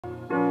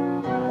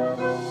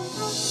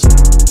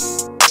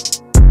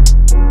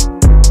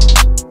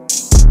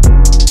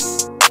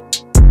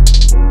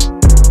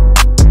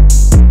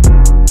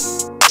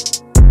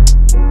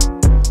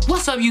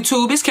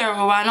YouTube? It's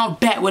KayRob and I'm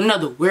back with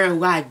another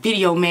worldwide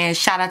video, man.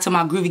 Shout out to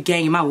my groovy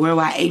gang and my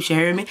worldwide apes, you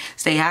heard me?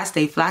 Stay high,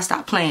 stay fly,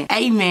 stop playing.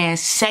 Hey man,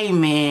 say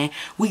man,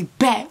 we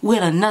back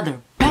with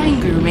another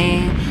banger,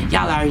 man.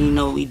 Y'all already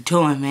know what we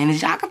doing, man.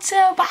 As y'all can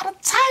tell by the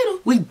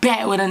title, we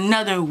back with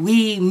another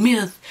weed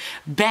myth.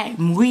 Back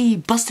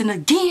weed busting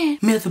again.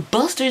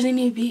 Mythbusters in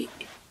this bitch.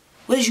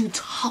 What is you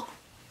talking?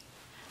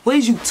 What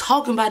is you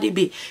talking about this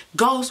bitch?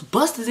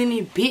 Ghostbusters in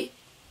this bitch.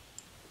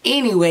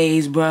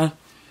 Anyways, bruh.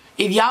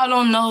 If y'all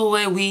don't know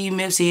what weed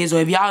myths is, or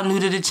if y'all new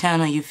to the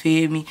channel, you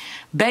feel me?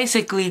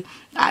 Basically,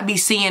 I be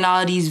seeing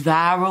all these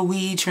viral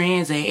weed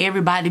trends and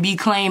everybody be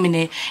claiming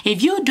that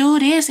if you do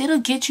this, it'll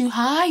get you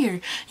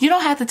higher. You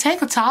don't have to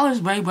take a tolerance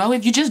break, bro.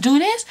 If you just do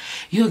this,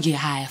 you'll get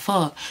high as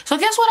fuck. So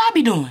guess what I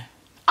be doing?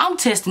 I'm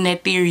testing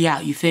that theory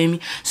out, you feel me?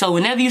 So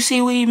whenever you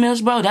see weed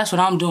myths, bro, that's what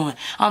I'm doing.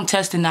 I'm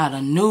testing out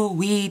a new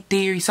weed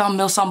theory,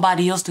 something else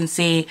somebody else done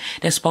said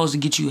that's supposed to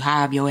get you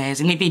high of your ass.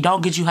 And if it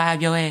don't get you high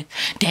of your ass,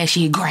 that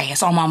shit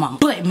grass on my mama.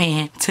 But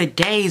man,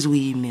 today's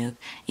weed myth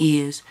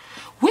is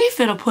we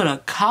finna put a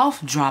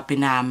cough drop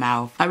in our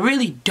mouth. I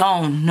really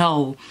don't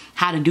know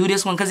how to do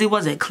this one because it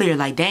wasn't clear.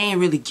 Like, they ain't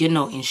really get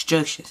no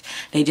instructions.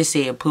 They just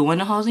said put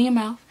one of the holes in your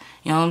mouth,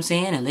 you know what I'm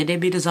saying, and let that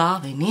bit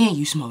dissolve, and then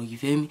you smoke, you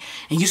feel me?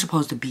 And you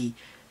supposed to be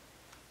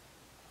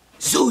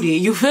zooted,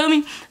 you feel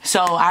me?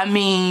 So, I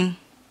mean,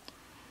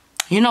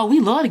 you know, we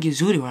love to get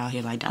zooted around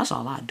here. Like, that's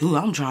all I do.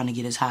 I'm trying to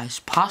get as high as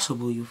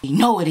possible. You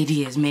know what it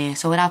is, man.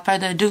 So, without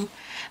further ado,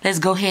 let's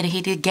go ahead and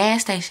hit this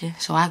gas station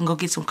so I can go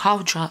get some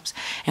cough drops.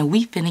 And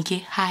we finna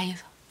get high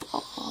as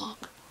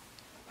fuck.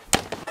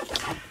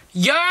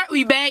 Yeah,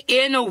 we back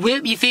in the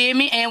whip, you feel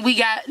me? And we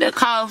got the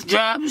cough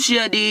drops,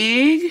 you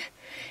dig?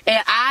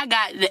 And I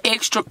got the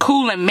extra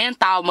cooling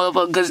menthol,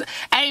 motherfucker, because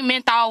ain't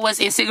menthol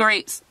what's in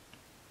cigarettes.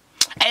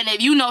 And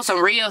if you know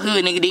some real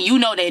hood nigga, then you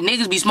know that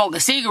niggas be smoking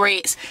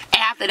cigarettes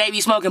after they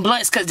be smoking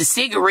blunts because the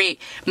cigarette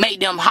made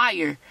them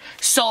higher.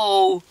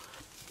 So,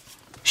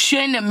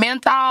 shouldn't the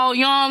menthol,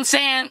 you know what I'm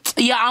saying?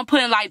 Yeah, I'm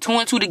putting like 2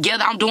 and 2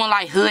 together. I'm doing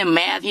like hood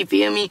math, you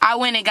feel me? I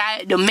went and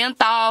got the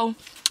menthol,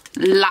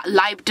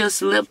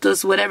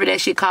 LITTEST, whatever that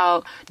shit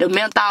called. The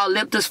menthol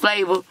LITTEST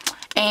flavor.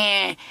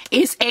 And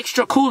it's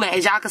extra cooling,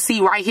 as y'all can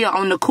see right here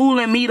on the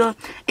cooling meter.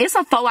 It's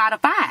a 4 out of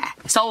 5.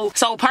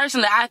 So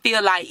personally, I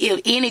feel like if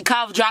any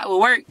cough drop would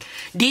work,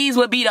 these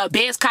would be the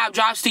best cough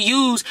drops to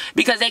use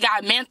because they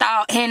got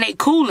menthol and they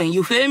cooling.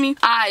 You feel me?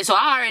 Alright, so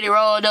I already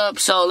rolled up.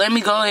 So let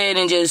me go ahead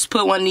and just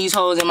put one of these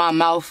holes in my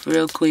mouth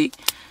real quick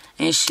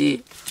and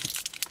shit.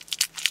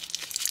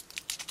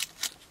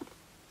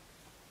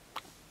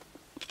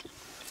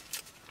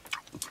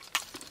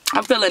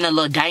 I'm feeling a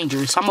little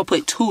dangerous. I'm gonna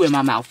put 2 in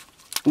my mouth.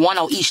 1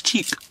 on each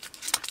cheek.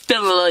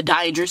 Feeling a little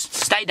dangerous.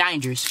 Stay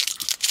dangerous.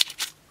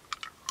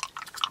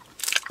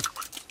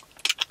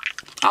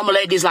 I'm gonna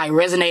let this like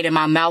resonate in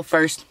my mouth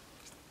first.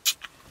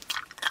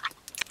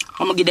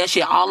 I'm gonna get that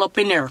shit all up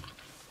in there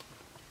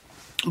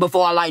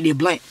before I light this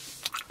blunt.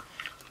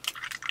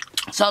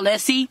 So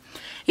let's see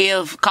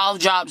if cough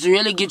drops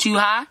really get you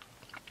high,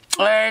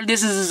 or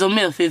this is a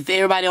myth. If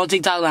everybody on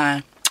TikTok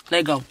lying,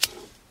 let's go.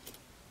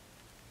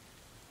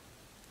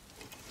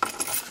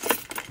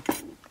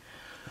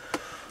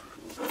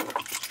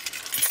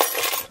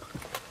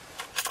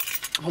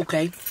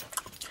 Okay,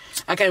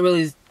 I can't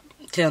really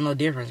tell no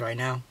difference right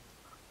now.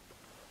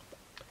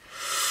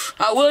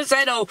 I will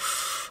say though,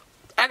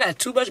 I got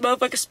too much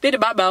motherfucking spit in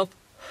my mouth.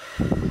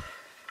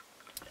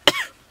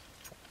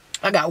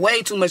 I got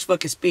way too much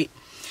fucking spit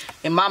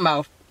in my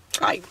mouth.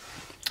 Like,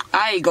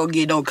 I ain't gonna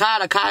get no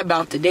kind of kind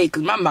mouth today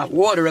because my mouth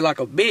watering like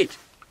a bitch.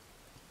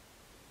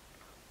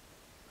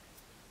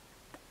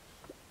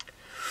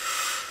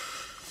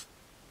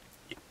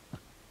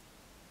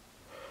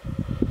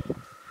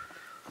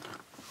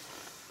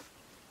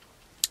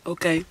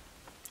 Okay.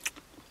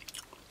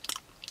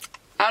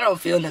 I don't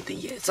feel nothing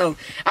yet. So,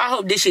 I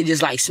hope this shit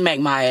just, like, smack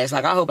my ass.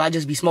 Like, I hope I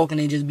just be smoking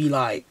and just be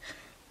like,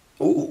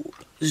 ooh,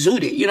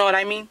 zooted. You know what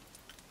I mean?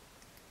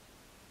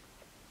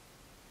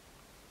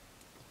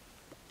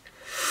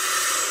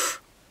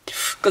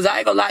 Because I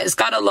ain't gonna lie, it's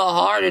got a little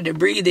harder to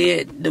breathe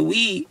in the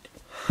weed.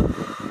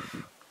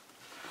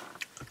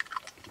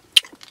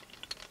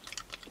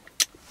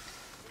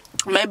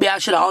 Maybe I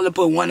should have only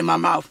put 1 in my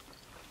mouth.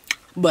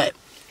 But,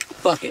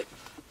 fuck it.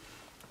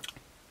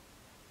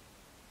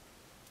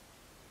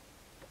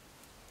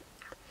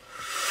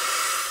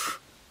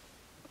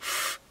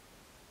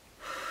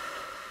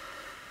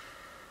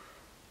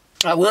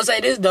 I will say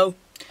this though,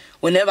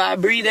 whenever I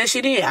breathe that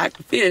shit in, I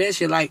can feel that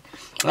shit like,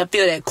 I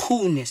feel that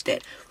coolness,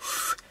 that,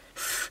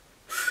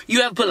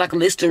 you ever put like a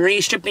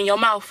Listerine strip in your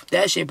mouth?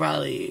 That shit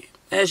probably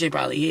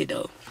hit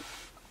though.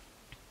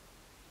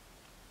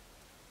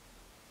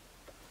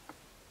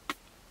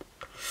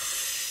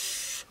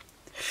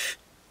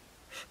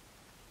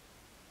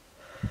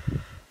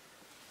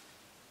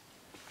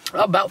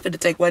 I'm about to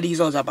take one of these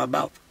holes out my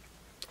mouth.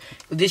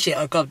 This shit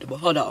uncomfortable,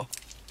 hold on.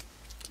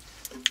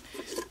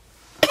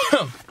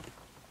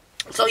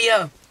 So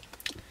yeah,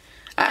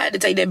 I had to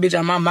take that bitch out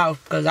of my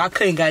mouth because I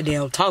couldn't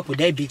goddamn talk with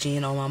that bitch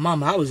in on my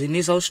mama. I was in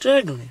this hole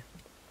struggling.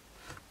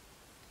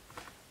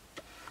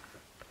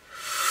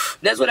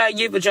 That's what I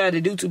get for trying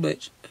to do too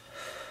much.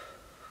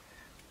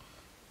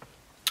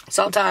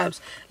 Sometimes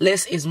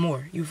less is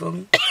more. You feel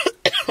me?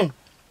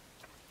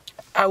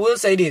 I will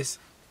say this.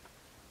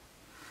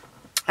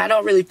 I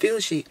don't really feel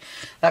shit.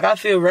 Like, I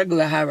feel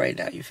regular high right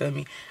now. You feel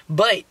me?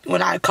 But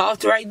when I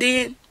coughed right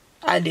then,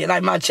 I did.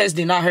 Like, my chest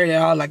did not hurt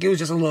at all. Like, it was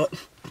just a little...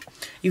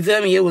 You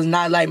feel me? It was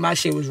not like my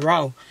shit was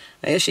raw. Like,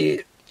 that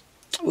shit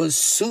was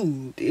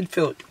soothed. It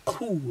felt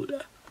cool.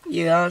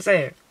 You know what I'm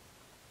saying?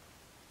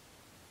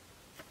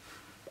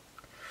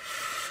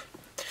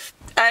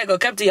 I ain't gonna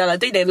come to y'all. I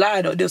think they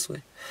lied on this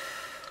one.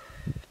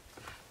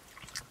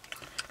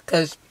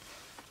 Because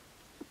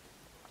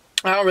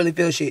I don't really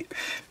feel shit.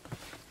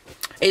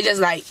 It's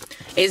just like,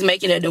 it's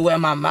making it to where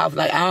my mouth,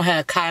 like, I don't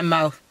have cotton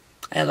mouth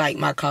and, like,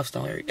 my coughs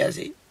don't hurt. That's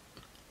it.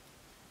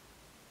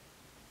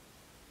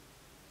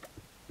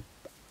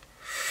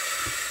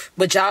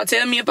 But y'all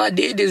tell me if I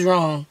did this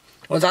wrong.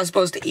 Was I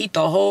supposed to eat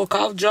the whole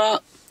cough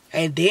drop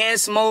and then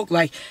smoke?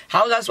 Like,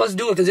 how was I supposed to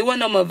do it? Because there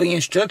wasn't no motherfucking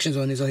instructions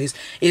on this. So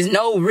it's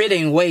no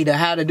written way to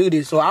how to do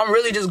this. So I'm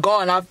really just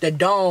going off the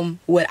dome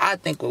what I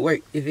think would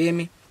work. You feel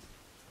me?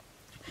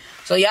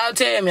 So y'all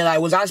tell me, like,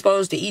 was I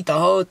supposed to eat the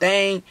whole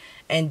thing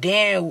and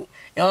then, you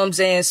know what I'm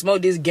saying,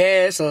 smoke this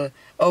gas or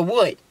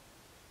what?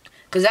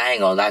 Because I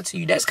ain't gonna lie to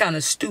you, that's kind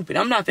of stupid.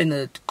 I'm not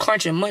finna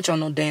crunch and munch on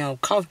no damn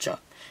cough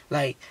drop.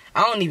 Like,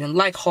 I don't even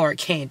like hard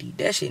candy.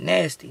 That shit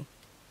nasty.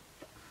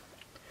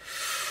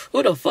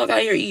 Who the fuck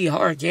out here eat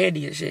hard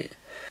candy and shit?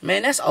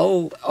 Man, that's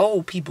old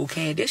people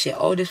candy. That shit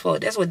old as fuck.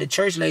 That's what the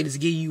church ladies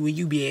give you when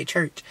you be at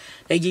church.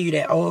 They give you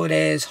that old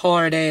ass,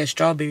 hard ass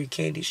strawberry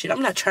candy shit.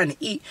 I'm not trying to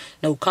eat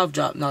no cough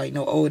drop, like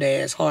no old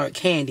ass hard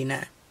candy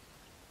now.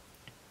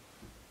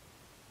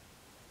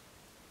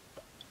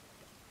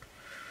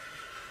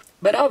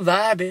 But I'm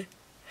vibing.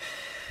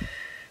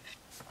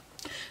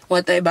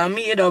 One thing about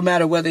me, it don't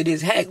matter whether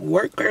this hack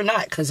work or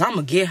not, cause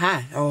I'ma get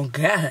high. Oh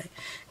God.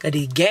 Cause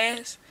this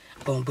gas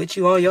gonna put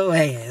you on your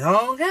ass.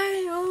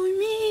 Okay, on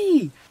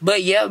me.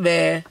 But yeah,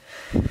 man.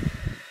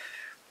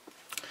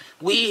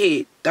 We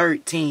hit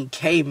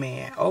 13K,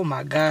 man. Oh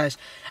my gosh.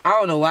 I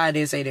don't know why I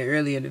didn't say that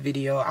earlier in the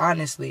video.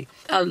 Honestly,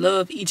 I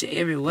love each and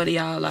every one of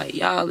y'all. Like,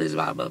 y'all is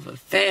my motherfucking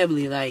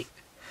family. Like,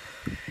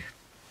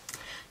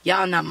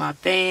 y'all not my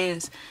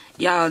fans.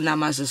 Y'all not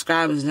my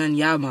subscribers, none.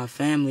 Y'all my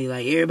family.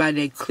 Like,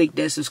 everybody that click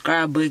that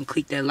subscribe button,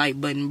 click that like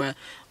button, bro.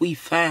 We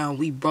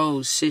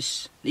bros,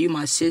 sis. You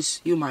my sis,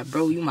 you my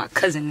bro, you my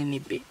cousin in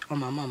it bit on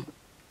my mama.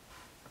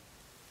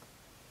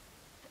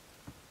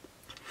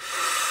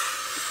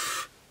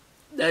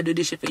 I do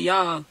this shit for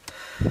y'all.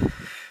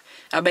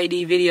 I made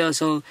these videos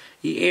so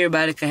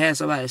everybody can have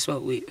somebody to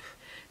smoke with.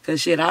 Cause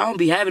shit, I don't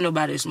be having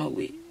nobody to smoke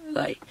with.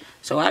 Like,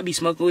 so I be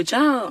smoking with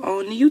y'all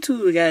on the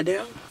YouTube,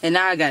 goddamn. And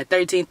now I got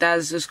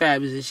 13,000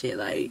 subscribers and shit.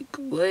 Like,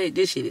 what?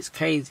 This shit is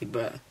crazy,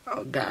 bro.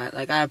 Oh, God.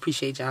 Like, I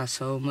appreciate y'all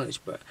so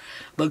much, bro.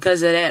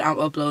 Because of that, I'm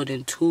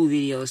uploading 2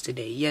 videos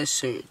today. Yes,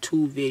 sir.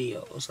 2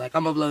 videos. Like,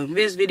 I'm uploading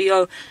this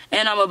video,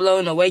 and I'm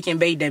uploading the Wake and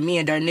Bake that me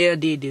and Darnell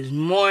did this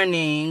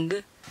morning.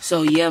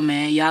 So, yeah,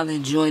 man. Y'all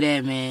enjoy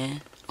that,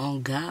 man. Oh,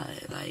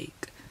 God.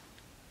 Like,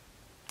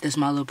 that's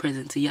my little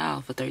present to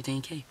y'all for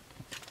 13K.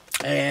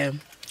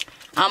 And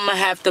I'm gonna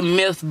have to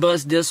myth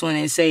bust this one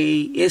and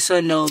say it's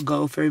a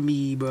no-go for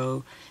me,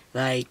 bro.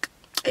 Like,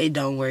 it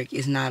don't work.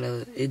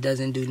 It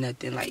doesn't do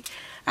nothing. Like,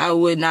 I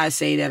would not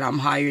say that I'm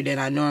higher than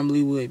I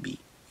normally would be.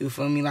 You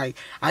feel me? Like,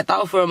 I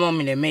thought for a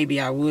moment that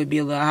maybe I would be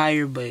a little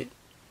higher, but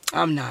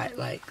I'm not.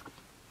 Like,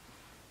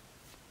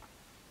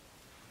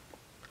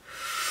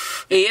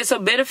 it's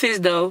some benefits,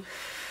 though,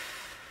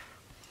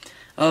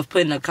 of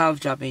putting a cough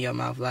drop in your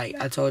mouth. Like,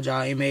 I told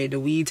y'all, it made the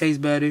weed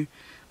taste better.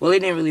 Well,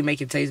 it didn't really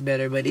make it taste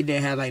better, but it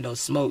didn't have, like, no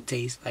smoke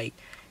taste. Like,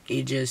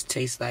 it just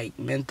tastes like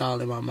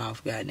menthol in my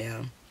mouth,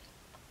 goddamn.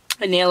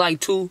 And then, like,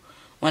 2,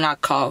 when I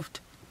coughed,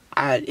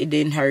 it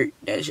didn't hurt.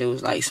 That shit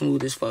was, like,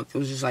 smooth as fuck. It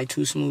was just, like,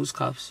 2 smooth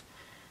coughs.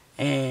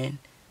 And,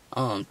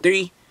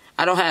 3,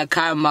 I don't have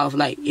cotton mouth.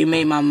 Like, it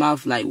made my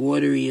mouth, like,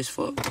 watery as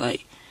fuck.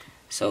 Like,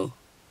 so,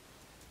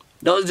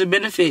 those are the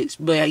benefits.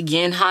 But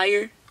getting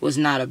higher was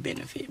not a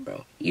benefit,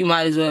 bro. You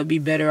might as well be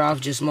better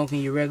off just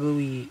smoking your regular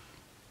weed.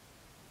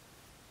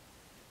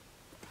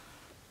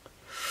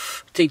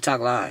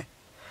 TikTok line.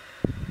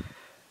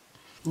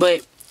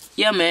 But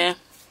yeah, man,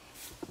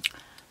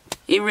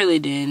 it really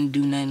didn't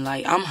do nothing.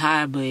 Like, I'm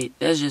high, but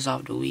that's just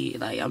off the weed.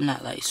 Like, I'm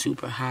not like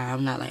super high.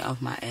 I'm not like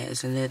off my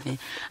ass and nothing.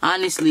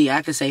 Honestly,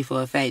 I could say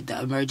for a fact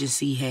the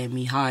emergency had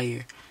me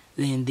higher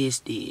than this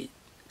did,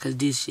 because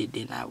this shit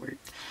did not work.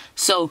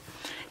 So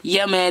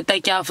yeah, man,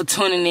 thank y'all for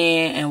tuning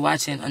in and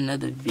watching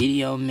another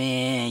video,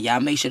 man. Y'all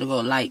make sure to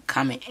go like,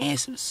 comment, and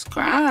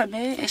subscribe,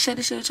 man. And share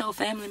this shit with your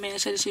family, man.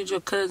 Share this shit with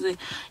your cousin,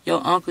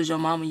 your uncles, your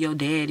mama, your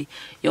daddy,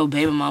 your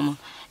baby mama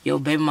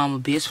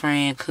best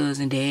friend,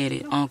 cousin,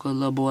 daddy, uncle,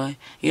 little boy.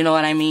 You know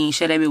what I mean?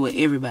 Share that bit with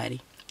everybody.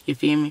 You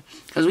feel me?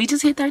 Because we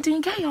just hit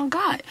 13K on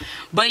God.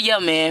 But yeah,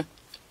 man,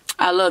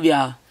 I love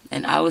y'all.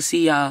 And I will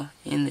see y'all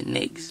in the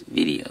next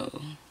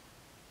video.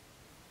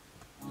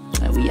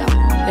 And we out.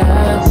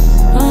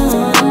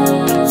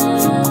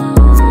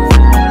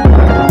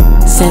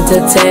 a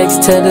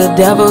text to the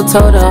devil,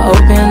 told her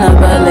open up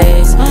her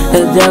legs.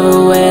 The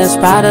devil wears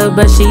Prada,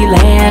 but she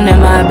laying in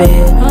my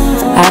bed.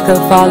 I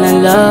could fall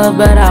in love,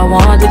 but I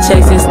want the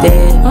checks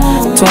instead.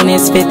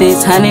 20s,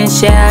 50s,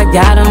 100s, yeah, I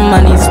got a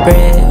money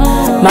spread.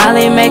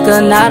 Molly make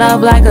a knot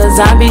up like a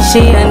zombie,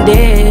 she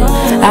undead.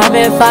 I've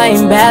been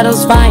fighting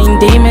battles, fighting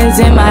demons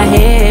in my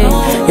head.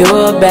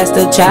 You're a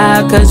bastard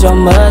child, cause your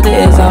mother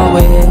is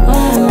unwed.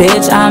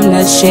 Bitch, I'm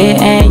the shit,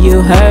 and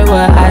you heard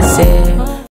what I said.